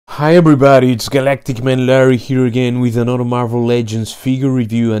Hi everybody, it's Galactic Man Larry here again with another Marvel Legends figure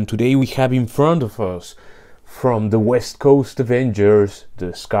review, and today we have in front of us from the West Coast Avengers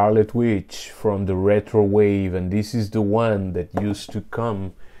the Scarlet Witch from the retro wave, and this is the one that used to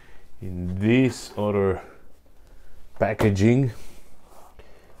come in this other packaging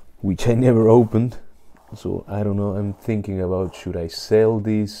which I never opened, so I don't know. I'm thinking about, should I sell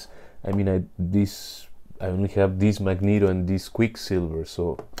this? I mean, I only have this Magneto and this Quicksilver,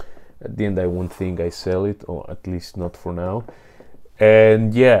 so at the end I won't think I sell it, or at least not for now.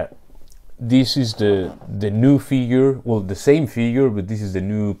 And yeah, this is the new figure, well, the same figure, but this is the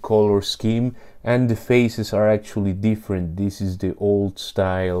new color scheme, and the faces are actually different. This is the old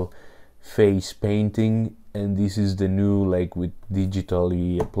style face painting, and this is the new, like with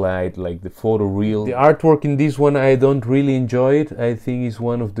digitally applied, like the photoreal. The artwork in this one, I don't really enjoy it. I think it's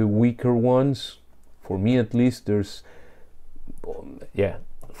one of the weaker ones. For me at least, yeah,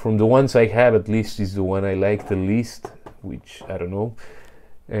 from the ones I have at least is the one I like the least, which I don't know.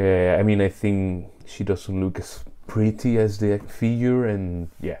 I mean, I think she doesn't look as pretty as the figure, and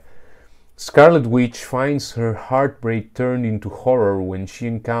yeah. Scarlet Witch finds her heartbreak turned into horror when she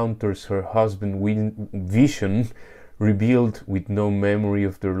encounters her husband Vision, revealed with no memory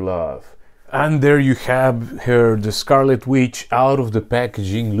of their love. And there you have her, the Scarlet Witch, out of the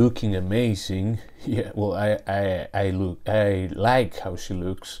packaging, looking amazing. Yeah, well, I like how she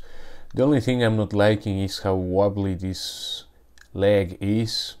looks. The only thing I'm not liking is how wobbly this leg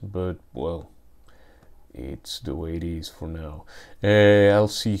is, but well, it's the way it is for now. I'll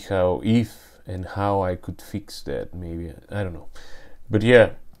see if and how I could fix that. Maybe, I don't know. But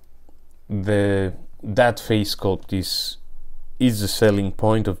yeah, that face sculpt is the selling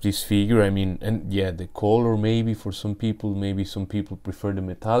point of this figure. I mean, and yeah, the color maybe for some people, maybe some people prefer the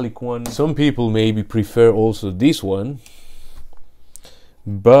metallic one. Some people maybe prefer also this one.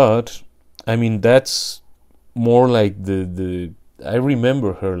 But I mean, that's more like I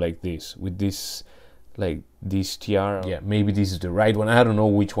remember her like this, with this, like this tiara. Yeah, maybe this is the right one. I don't know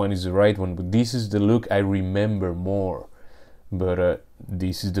which one is the right one, but this is the look I remember more. But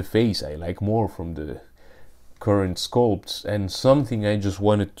this is the face I like more from the current sculpts. And something I just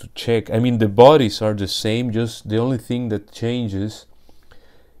wanted to check, I mean, the bodies are the same, just the only thing that changes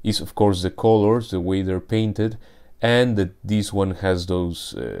is of course the colors, the way they're painted, and that this one has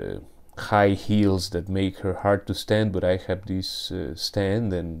those high heels that make her hard to stand, but I have this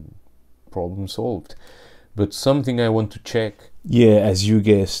stand, and problem solved. But something I want to check, yeah, as you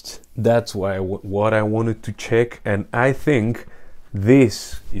guessed, that's why what I wanted to check, and I think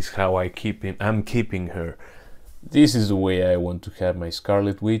this is how I'm keeping her. This is the way I want to have my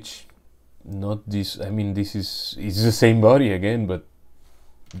Scarlet Witch. Not this, I mean, it's the same body again, but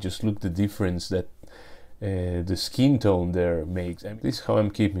just look the difference that the skin tone there makes. I mean, this is how I'm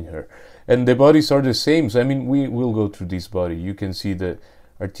keeping her. And the bodies are the same, so I mean, we will go through this body. You can see the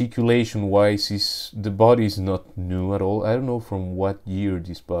articulation wise, the body is not new at all. I don't know from what year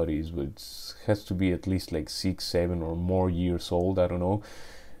this body is, but it has to be at least like 6, 7 or more years old. I don't know.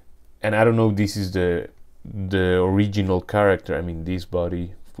 And I don't know if this is the original character, I mean this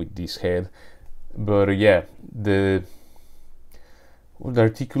body with this head, but yeah, the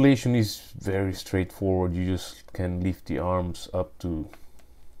articulation is very straightforward. You just can lift the arms up to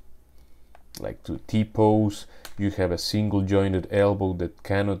like to T-pose. You have a single jointed elbow that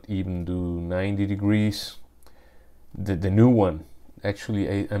cannot even do 90 degrees. The new one,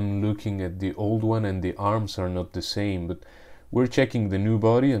 actually I'm looking at the old one and the arms are not the same, but we're checking the new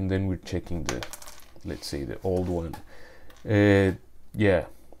body and then we're checking the, let's say, the old one. Yeah,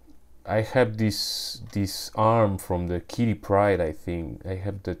 I have this arm from the Kitty Pryde. I think I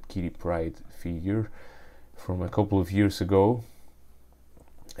have that Kitty Pryde figure from a couple of years ago.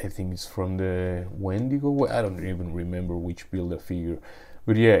 I think it's from the Wendigo. I don't even remember which Build-A-Figure,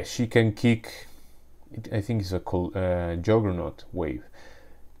 but yeah, she can kick. I think it's a Juggernaut wave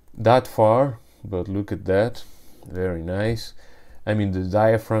that far. But look at that, very nice. I mean, the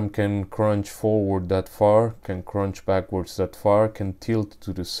diaphragm can crunch forward that far, can crunch backwards that far, can tilt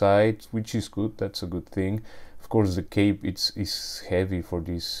to the side, which is good. That's a good thing. Of course, the cape is heavy for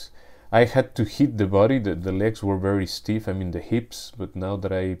this. I had to hit the body. The legs were very stiff, I mean the hips, but now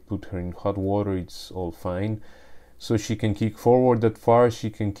that I put her in hot water, it's all fine. So she can kick forward that far, she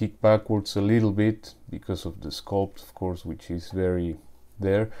can kick backwards a little bit because of the sculpt, of course, which is very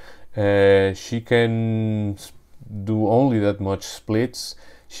there. She can do only that much splits.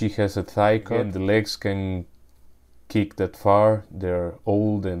 She has a thigh cut. Again, the legs can kick that far. They're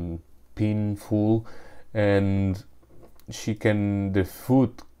old and painful, and she can, the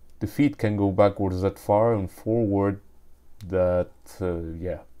feet can go backwards that far and forward that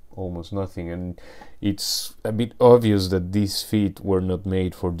yeah, almost nothing, and it's a bit obvious that these feet were not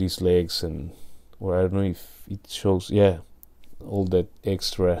made for these legs, and or I don't know if it shows, yeah, all that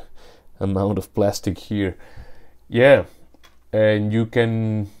extra amount of plastic here. Yeah, and you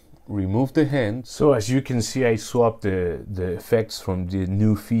can remove the hand. So as you can see, I swapped the effects from the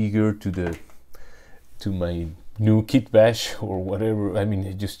new figure to my new kit bash or whatever. I mean,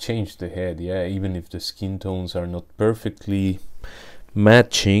 I just changed the head. Yeah, even if the skin tones are not perfectly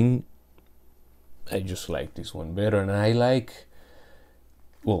matching, I just like this one better. And I like,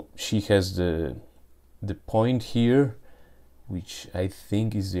 well, she has the point here, which I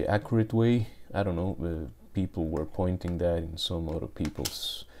think is the accurate way. I don't know, people were pointing that in some other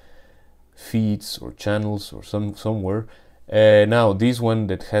people's feeds or channels or somewhere. Now this one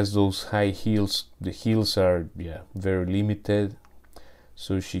that has those high heels, the heels are, yeah, very limited,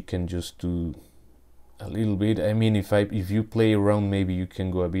 so she can just do a little bit. I mean, if you play around, maybe you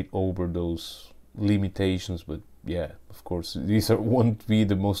can go a bit over those limitations, but yeah, of course these won't be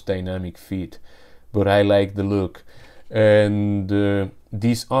the most dynamic feet, but I like the look. And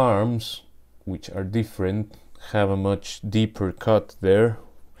these arms, which are different, have a much deeper cut there,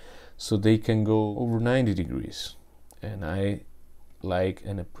 so they can go over 90 degrees, and I like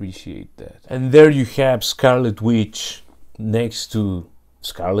and appreciate that. And there you have Scarlet Witch next to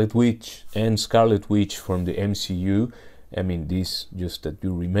Scarlet Witch and Scarlet Witch from the MCU. I mean, this, just that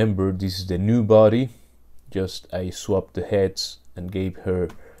you remember, this is the new body, just I swapped the heads and gave her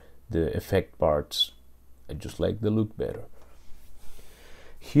the effect parts. I just like the look better.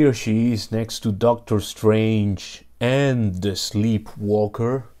 Here she is next to Doctor Strange and the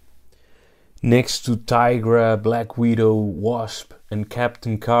Sleepwalker, next to Tigra, Black Widow, Wasp and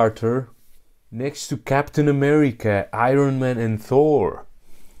Captain Carter, next to Captain America, Iron Man and Thor,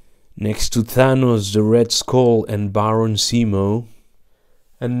 next to Thanos, the Red Skull and Baron Zemo,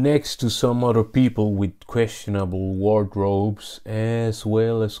 and next to some other people with questionable wardrobes as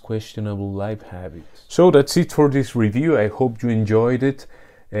well as questionable life habits. So that's it for this review. I hope you enjoyed it,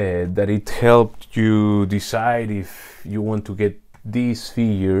 that it helped you decide if you want to get this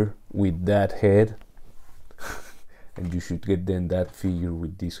figure with that head and you should get then that figure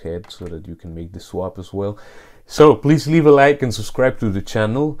with this head, so that you can make the swap as well. So please leave a like and subscribe to the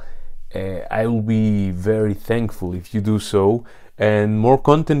channel. I will be very thankful if you do so, and more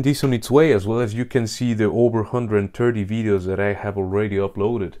content is on its way, as well as you can see the over 130 videos that I have already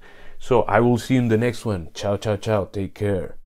uploaded. So I will see you in the next one. Ciao, ciao, ciao. Take care.